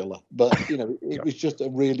Godzilla. But, it was just a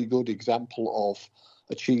really good example of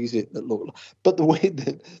a Cheez-It that looked... But the way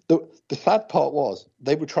that the sad part was,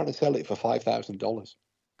 they were trying to sell it for $5,000.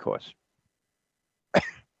 Of course.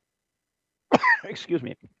 Excuse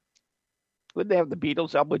me. Would they have the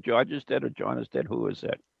Beatles? Albert George is dead or John is dead? Who is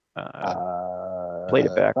that? Played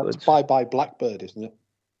it backwards. That's Bye Bye Blackbird, isn't it?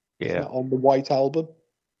 Yeah. Isn't it on the White Album?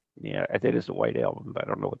 Yeah, it is the White Album, but I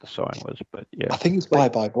don't know what the song was. But yeah, I think it's Bye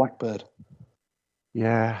Bye Blackbird.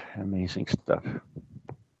 Yeah, amazing stuff.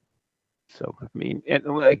 So I mean, and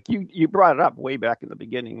like you brought it up way back in the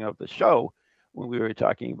beginning of the show when we were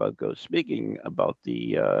talking about Ghost Speaking about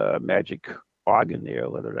the magic organ there,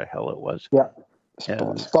 whatever the hell it was. Yeah,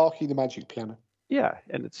 Sparky the Magic Piano. Yeah,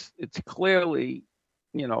 and it's clearly,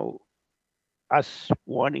 us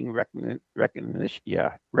wanting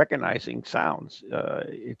recognizing sounds.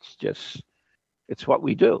 It's what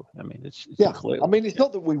we do. I mean, it's clear. I mean, it's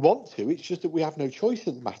not that we want to. It's just that we have no choice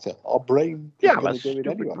in the matter. Our brain is going to do it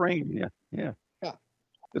anyway. Brain. Yeah.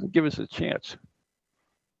 Doesn't give us a chance.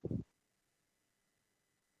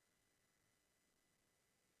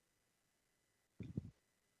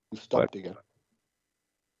 Stopped again.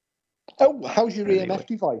 Oh, how's your EMF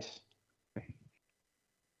device?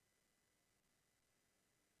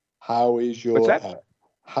 How is your... What's that?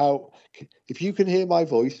 If you can hear my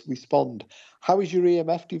voice, respond. How is your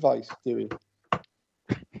EMF device doing?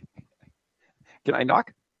 Can I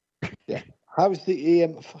knock? Yeah. How's the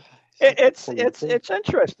EMF? It's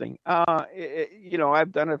interesting.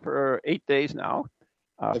 I've done it for 8 days now.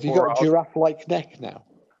 Have you got a giraffe-like neck now?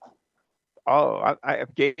 Oh, I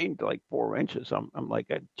have gained like 4 inches. I'm like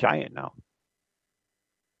a giant now.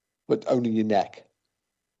 But only your neck.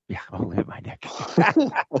 Yeah, only my neck.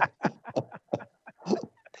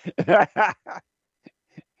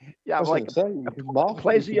 Yeah, I'm like a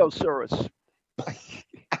plesiosaurus.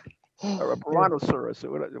 or a brontosaurus or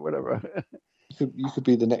whatever. You could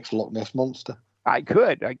be the next Loch Ness monster. I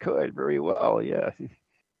could very well, yeah.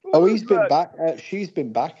 Oh, he's been back. She's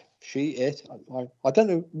been back. It. I don't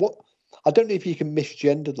know what. I don't know if you can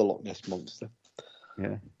misgender the Loch Ness monster.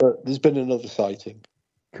 Yeah. But there's been another sighting.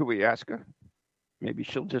 Could we ask her? Maybe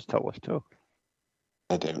she'll just tell us too.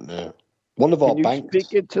 I don't know. One of our Can banks. you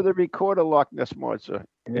speak into the recorder, Loch Ness monster?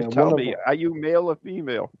 Yeah, tell me, are you male or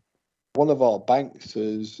female? One of our banks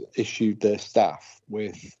has issued their staff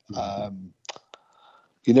with,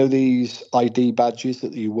 these ID badges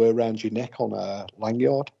that you wear around your neck on a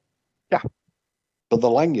lanyard? Yeah. But the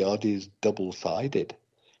lanyard is double-sided,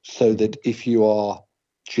 so that if you are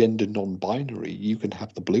gender non-binary, you can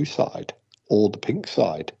have the blue side or the pink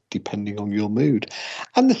side, depending on your mood.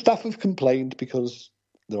 And the staff have complained because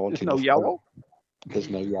there aren't enough. No yellow? There's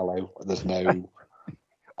no yellow. There's no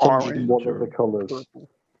orange. One of the colours.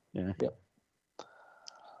 Yeah.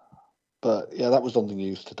 But yeah, that was on the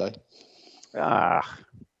news today.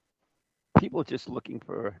 People just looking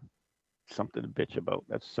for something to bitch about.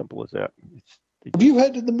 That's simple as that. Have you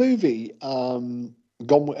heard of the movie Sound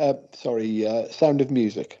of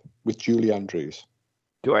Music with Julie Andrews?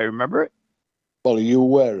 Do I remember it? Well, are you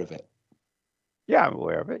aware of it? Yeah, I'm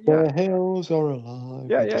aware of it. Yeah. The hills are alive.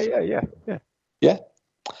 Yeah.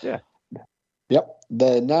 Yep.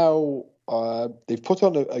 They're now they've put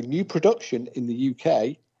on a new production in the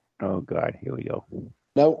UK. Oh God, here we go.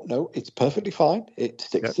 No, it's perfectly fine. It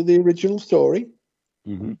sticks to the original story.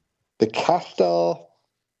 Mm-hmm. The cast are,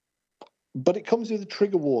 but it comes with a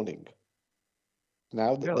trigger warning.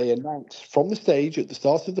 Now that they announced from the stage at the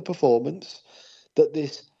start of the performance that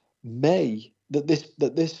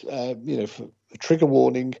for a trigger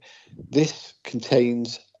warning, this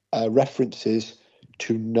contains references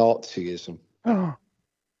to Nazism. Oh,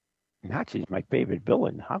 Nazi's my favorite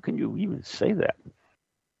villain. How can you even say that?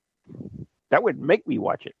 That would make me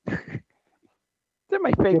watch it. They're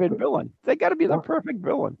my favorite villain. They got to be the perfect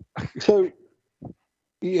villain. So,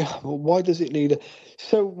 yeah. Well, why does it need?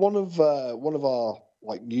 So one of our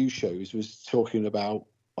news shows was talking about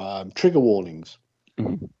trigger warnings,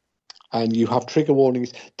 and you have trigger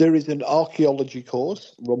warnings. There is an archaeology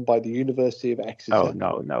course run by the University of Exeter. Oh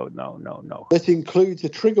no! That includes a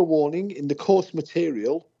trigger warning in the course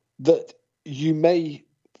material that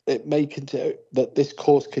that this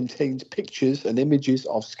course contains pictures and images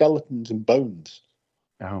of skeletons and bones.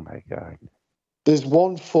 Oh my God. There's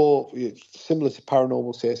one for similar to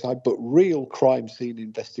Paranormal CSI, but real crime scene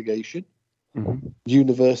investigation.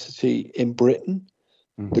 University in Britain.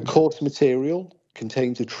 The course material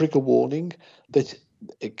contains a trigger warning that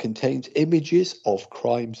it contains images of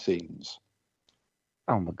crime scenes.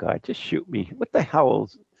 Oh my God, just shoot me. What the hell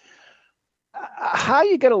is... How are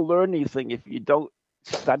you going to learn anything if you don't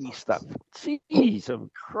study stuff? Jeez,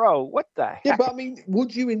 crow, what the heck? Yeah, but I mean,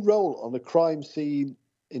 would you enroll on a crime scene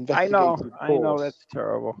investigation course? I know, that's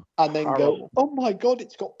terrible. And then go, oh my God,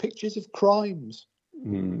 it's got pictures of crimes.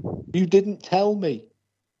 You didn't tell me.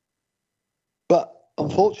 But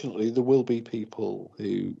unfortunately, there will be people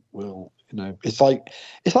who will, it's like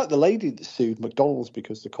the lady that sued McDonald's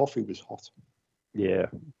because the coffee was hot. Yeah.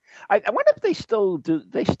 I wonder if they still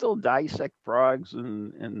dissect frogs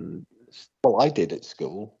and well, I did at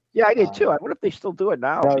school. Yeah, I did too. I wonder if they still do it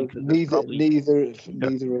now.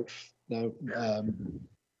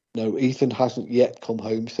 No, Ethan hasn't yet come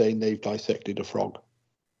home saying they've dissected a frog.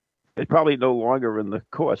 It's probably no longer in the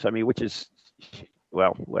course. I mean, which is,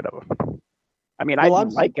 well, whatever. I mean, I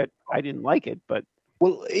didn't like it, but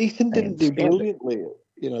well, Ethan didn't do brilliantly.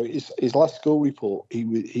 His last school report,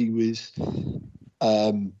 he was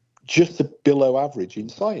just below average in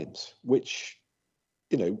science, which,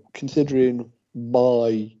 considering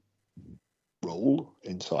my role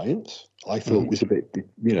in science, I thought was a bit,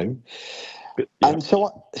 And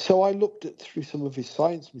so I looked through some of his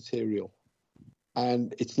science material,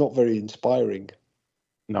 and it's not very inspiring.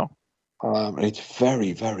 No. And it's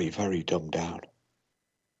very, very, very dumbed down.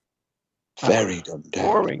 Very dumbed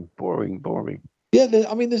down. Boring. Yeah,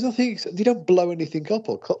 there's nothing. They don't blow anything up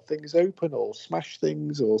or cut things open or smash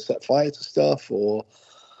things or set fire to stuff or,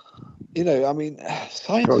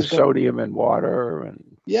 science. Throw sodium in water and.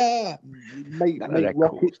 Yeah,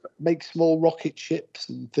 make small rocket ships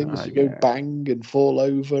and things that go bang and fall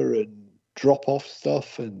over and drop off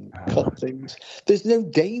stuff and cut things. There's no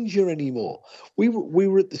danger anymore. We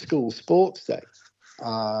were at the school sports day,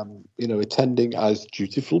 attending as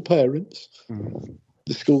dutiful parents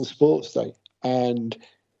the school sports day, and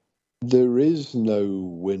there is no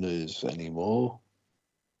winners anymore.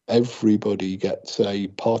 Everybody gets a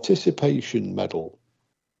participation medal.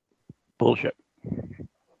 Bullshit.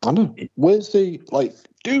 I know. Where's the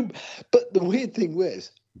doom? But the weird thing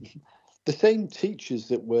was, the same teachers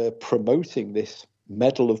that were promoting this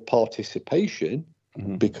medal of participation,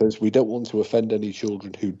 because we don't want to offend any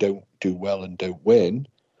children who don't do well and don't win,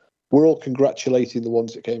 we're all congratulating the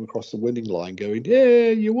ones that came across the winning line, going,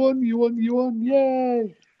 "Yeah, you won,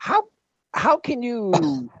 yay!" How can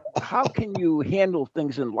you handle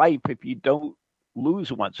things in life if you don't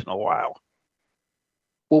lose once in a while?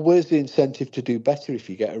 Well, where's the incentive to do better if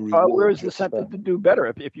you get a reward? Where's the incentive to do better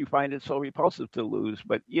if you find it so repulsive to lose?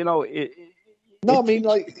 But it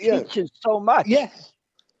teaches so much. Yes,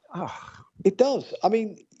 Oh. it does. I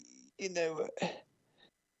mean,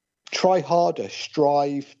 try harder,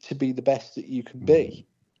 strive to be the best that you can be.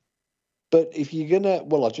 But if you're gonna,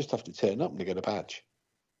 I just have to turn up and get a badge.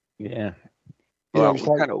 Yeah. Well,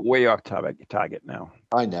 we're kind of way off target now.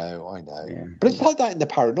 I know. Yeah. But it's like that in the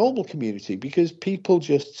paranormal community, because people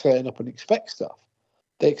just turn up and expect stuff.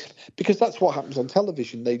 Because that's what happens on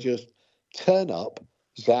television. They just turn up,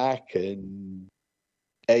 Zach and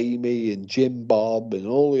Amy and Jim Bob and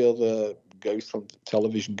all the other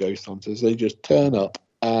television ghost hunters. They just turn up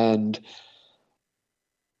and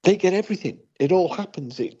they get everything. It all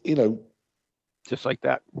happens. Just like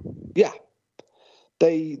that. Yeah.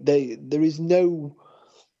 They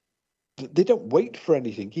don't wait for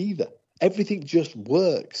anything either. Everything just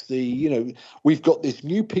works. We've got this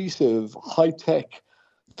new piece of high-tech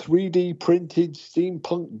 3D printed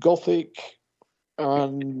steampunk gothic,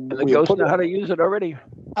 and the ghosts know how to use it already.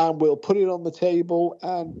 And we'll put it on the table,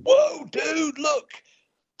 and whoa, dude, look,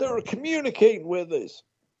 they're communicating with us.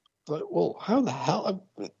 Like, well, how the hell?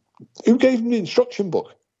 Who gave them the instruction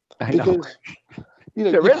book? I know.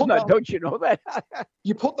 There is none, don't you know that?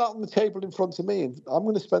 You put that on the table in front of me, and I'm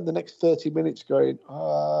going to spend the next 30 minutes going,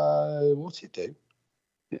 what's it do?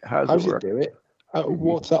 How's it do it?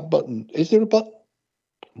 What's that button? Is there a button?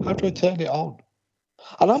 How do I turn it on?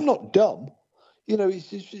 And I'm not dumb. It's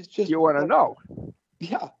just... You want to know.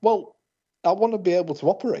 Yeah, well, I want to be able to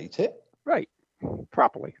operate it. Right,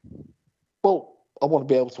 properly. Well, I want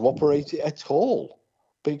to be able to operate it at all.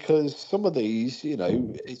 Because some of these,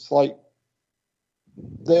 it's like,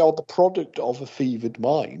 they are the product of a fevered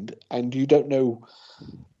mind, and you don't know,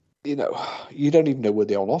 you don't even know where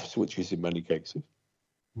the on-off switch is in many cases.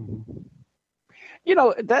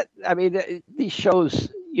 These shows,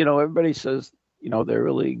 everybody says, they're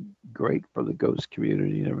really great for the ghost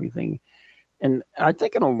community and everything. And I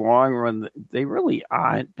think in the long run, they really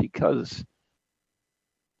aren't, because...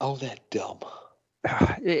 Oh, they're dumb.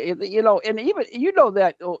 And even,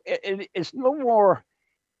 that it's no more...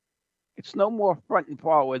 It's no more front and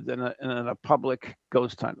forward than a public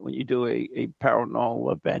ghost hunt when you do a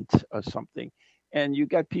paranormal event or something. And you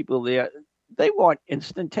got people there, they want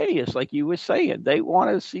instantaneous, like you were saying. They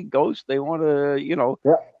want to see ghosts. They want to,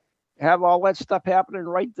 have all that stuff happening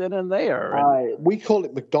right then and there. We call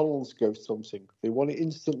it McDonald's ghost hunting. They want it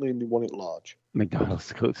instantly and they want it large.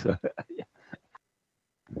 McDonald's ghost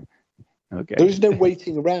Okay. There is no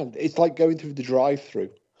waiting around. It's like going through the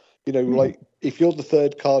drive-through. Like if you're the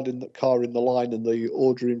third car in the line and the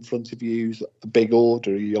order in front of you is a big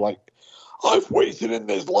order, you're like, I've waited in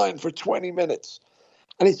this line for 20 minutes.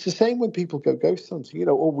 And it's the same when people go ghost hunting.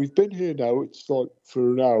 We've been here now, it's like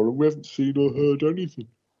for an hour and we haven't seen or heard anything.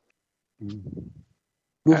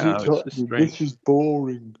 This is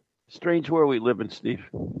boring. Strange where we live in, Steve.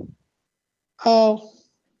 Oh,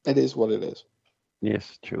 it is what it is.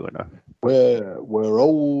 Yes, true enough. We're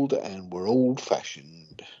old and we're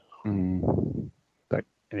old-fashioned. But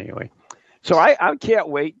anyway, so I can't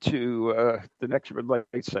wait to the next Red Light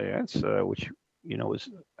Seance, which is,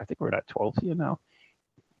 I think we're at 12 here now.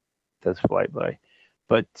 It does fly by,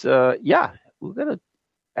 but we're gonna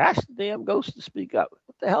ask the damn ghost to speak up.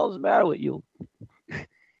 What the hell is the matter with you? Well,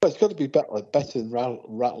 it's got to be better than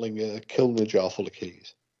rattling a Kilner jar full of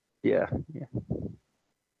keys. Yeah,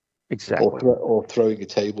 exactly. Or throwing a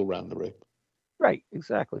table around the room. Right,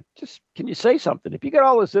 exactly. Just, can you say something? If you got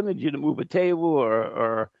all this energy to move a table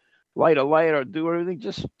or light a light or do anything,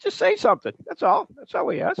 just say something. That's all. That's all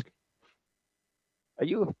we ask. Are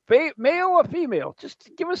you male or female? Just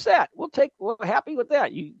give us that. We're happy with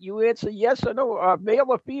that. You answer yes or no, male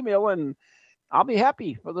or female, and I'll be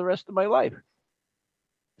happy for the rest of my life.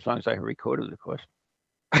 As long as I record it, of course.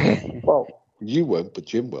 Well, you won't, but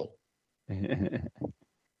Jim will.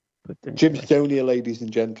 Jim Stonier, ladies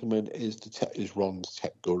and gentlemen, is Ron's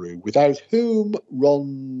tech guru, without whom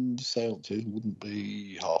Ron's seances wouldn't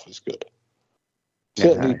be half as good.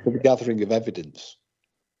 Certainly for the gathering of evidence.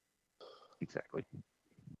 Exactly.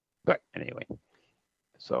 But anyway,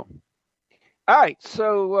 so, all right,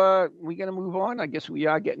 so we're going to move on. I guess we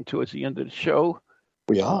are getting towards the end of the show.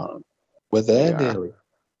 We are. We're there nearly.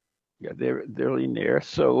 Yeah, they're really near.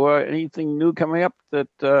 So, anything new coming up that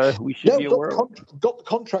we should be aware of? Got the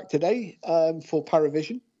contract today for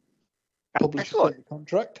Paravision. Published the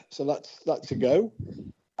contract, so that's a go.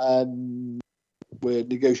 We're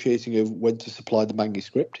negotiating over when to supply the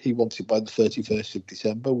manuscript. He wants it by the 31st of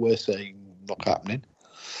December. We're saying not happening.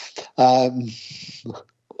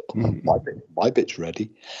 My bit's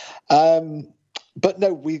ready. But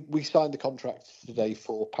no, we signed the contract today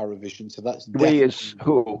for Paravision, so that's we is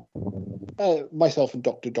who? Myself and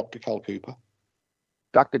Dr. Cal Cooper.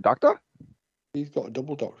 Doctor? He's got a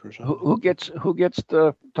double doctorate. Who gets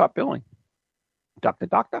the top billing?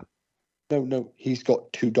 Doctor? No, he's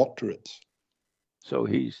got 2 doctorates. So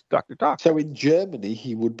he's Dr. Doctor. So in Germany,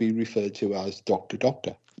 he would be referred to as Doctor.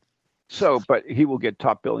 So, but he will get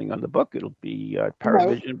top billing on the book. It'll be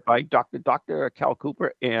Paravision by Dr. Cal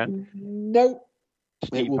Cooper and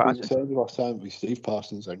Steve Parsons. It will be Steve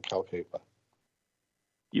Parsons and Cal Cooper.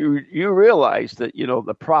 You realize that,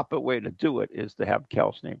 the proper way to do it is to have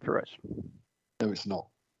Cal's name first. No, it's not.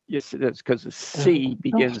 Yes, it is, because the C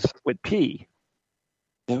begins with P.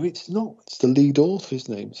 No, it's not. It's the lead author's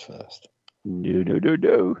names first.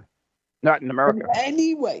 No. Not in America.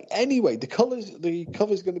 Anyway, the cover's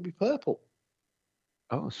going to be purple.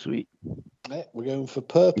 Oh, sweet. Yeah, we're going for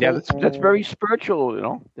purple. Yeah, that's very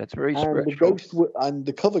spiritual, That's very spiritual. And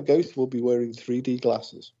the cover ghost will be wearing 3D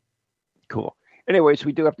glasses. Cool. Anyways,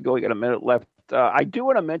 we do have to go. We got a minute left. I do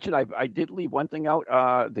want to mention, I did leave one thing out.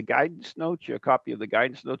 The guidance notes, your copy of the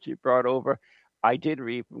guidance notes you brought over, I did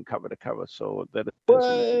read from cover to cover, so that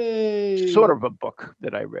it's sort of a book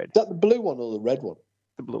that I read. Is that the blue one or the red one?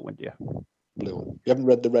 The blue one, yeah. Blue one. You haven't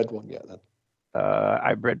read the red one yet, then?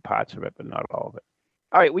 I've read parts of it, but not all of it.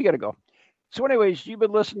 All right, we got to go. So anyways, you've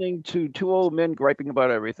been listening to 2 old men griping about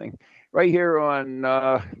everything right here on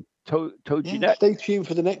TogiNet. Stay tuned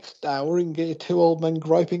for the next hour and get 2 old men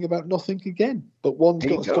griping about nothing again. But one's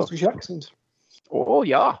got a Scottish accent. Oh,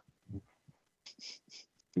 yeah.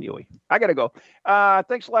 Anyway, I got to go.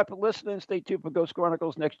 Thanks a lot for listening. Stay tuned for Ghost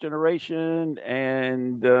Chronicles Next Generation.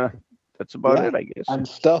 And that's about it, I guess. And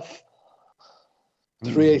stuff.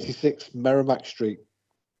 386 Merrimack Street.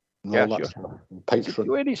 Yeah, sure. Patron.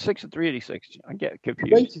 286 and 386. I get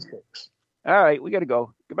confused. 286. All right, we got to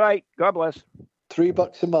go. Goodbye. God bless.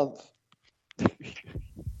 $3 a month.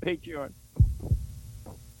 Patreon.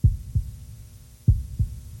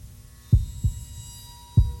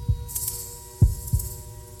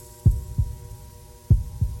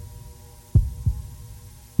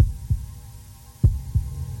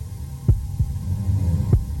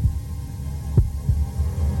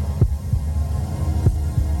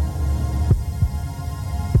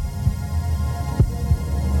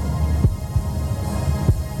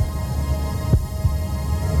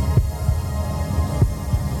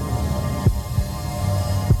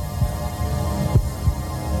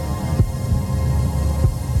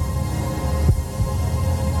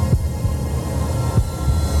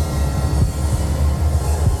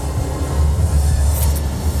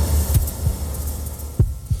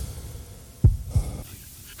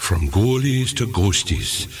 Ghoulies to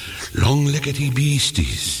ghosties, long-leggedy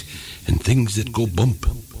beasties, and things that go bump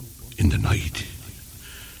in the night.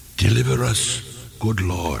 Deliver us, good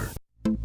Lord.